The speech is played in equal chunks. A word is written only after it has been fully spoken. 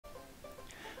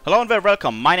Hello and very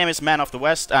welcome. My name is Man of the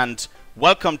West and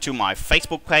welcome to my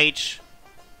Facebook page,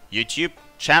 YouTube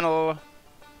channel,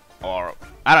 or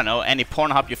I don't know, any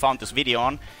Pornhub you found this video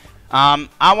on.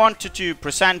 I wanted to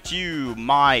present you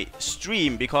my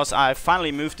stream because I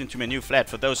finally moved into my new flat.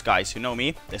 For those guys who know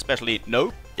me, especially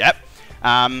and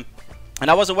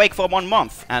I was awake for 1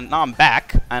 month and now I'm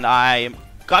back and I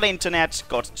got internet,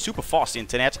 got super fast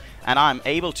internet, and I'm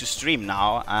able to stream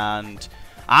now. And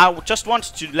I just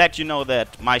wanted to let you know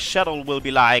that my schedule will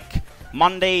be like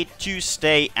Monday,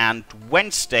 Tuesday and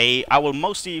Wednesday. I will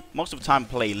most of the time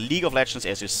play League of Legends,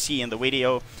 as you see in the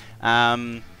video.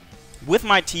 With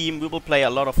my team we will play a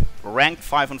lot of ranked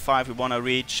 5-on-5. We want to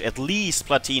reach at least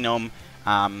Platinum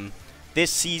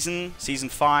this season, Season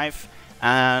 5.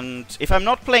 And if I'm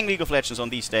not playing League of Legends on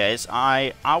these days,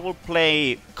 I will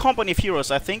play Company of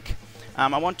Heroes, I think.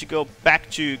 I want to go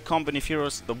back to Company of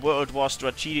Heroes, the World War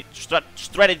strategy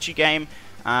game.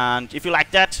 And if you like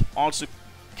that, also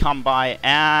come by.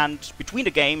 And between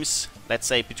the games, let's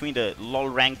say between the LoL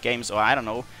rank games, or I don't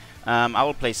know, I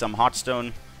will play some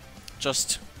Hearthstone.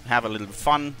 Just have a little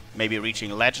fun, maybe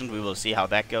reaching a legend. We will see how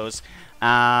that goes.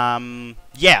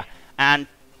 Yeah, and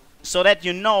so that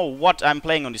you know what I'm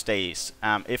playing on these days,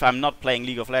 if I'm not playing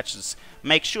League of Legends,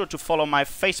 make sure to follow my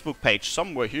Facebook page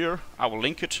somewhere here. I will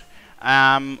link it.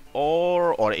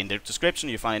 Or in the description,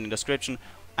 you find it in the description.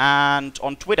 And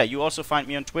on Twitter, you also find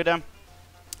me on Twitter.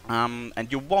 And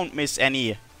you won't miss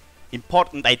any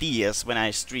important ideas when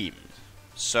I stream.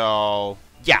 So,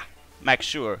 yeah, make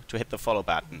sure to hit the follow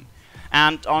button.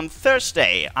 And on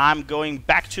Thursday, I'm going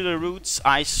back to the roots.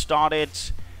 I started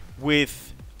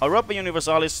with Europa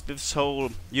Universalis, this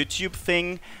whole YouTube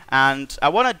thing. And I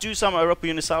want to do some Europa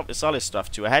Universalis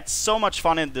stuff too. I had so much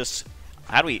fun in this.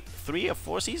 Had we 3 or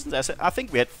 4 seasons? I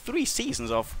think we had 3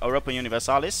 seasons of Europa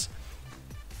Universalis.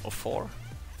 Or 4?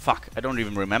 Fuck, I don't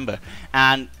even remember.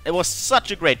 And it was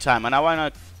such a great time. And I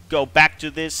want to go back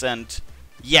to this and,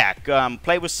 yeah,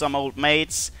 play with some old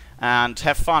mates and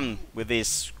have fun with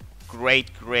this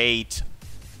great,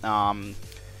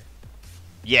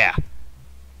 yeah,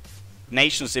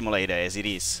 nation simulator as it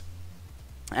is.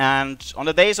 And on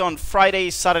the days on Friday,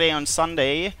 Saturday and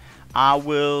Sunday, I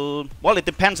will, well, it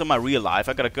depends on my real life.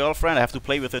 I got a girlfriend, I have to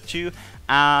play with her too,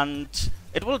 and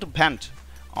it will depend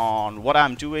on what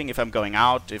I'm doing, if I'm going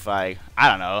out, if I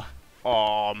don't know,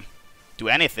 do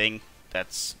anything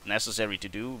that's necessary to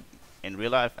do in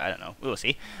real life. I don't know, we'll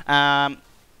see. But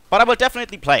I will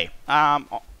definitely play.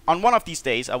 On one of these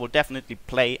days, I will definitely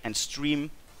play and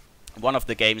stream one of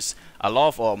the games I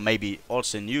love, or maybe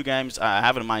also new games. I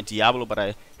have in mind Diablo, but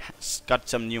I got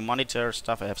some new monitor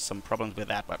stuff. I have some problems with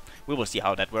that, but we will see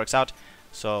how that works out.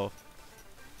 So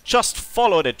just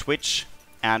follow the Twitch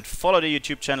and follow the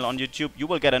YouTube channel on YouTube. You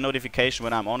will get a notification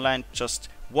when I'm online. Just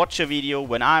watch a video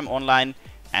when I'm online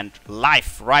and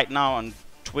live right now on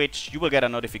Twitch. You will get a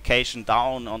notification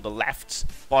down on the left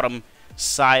bottom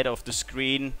side of the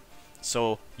screen,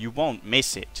 so you won't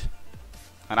miss it.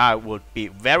 And I would be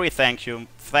very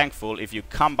thankful if you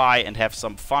come by and have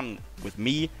some fun with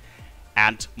me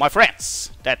and my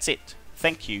friends. That's it.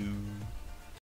 Thank you.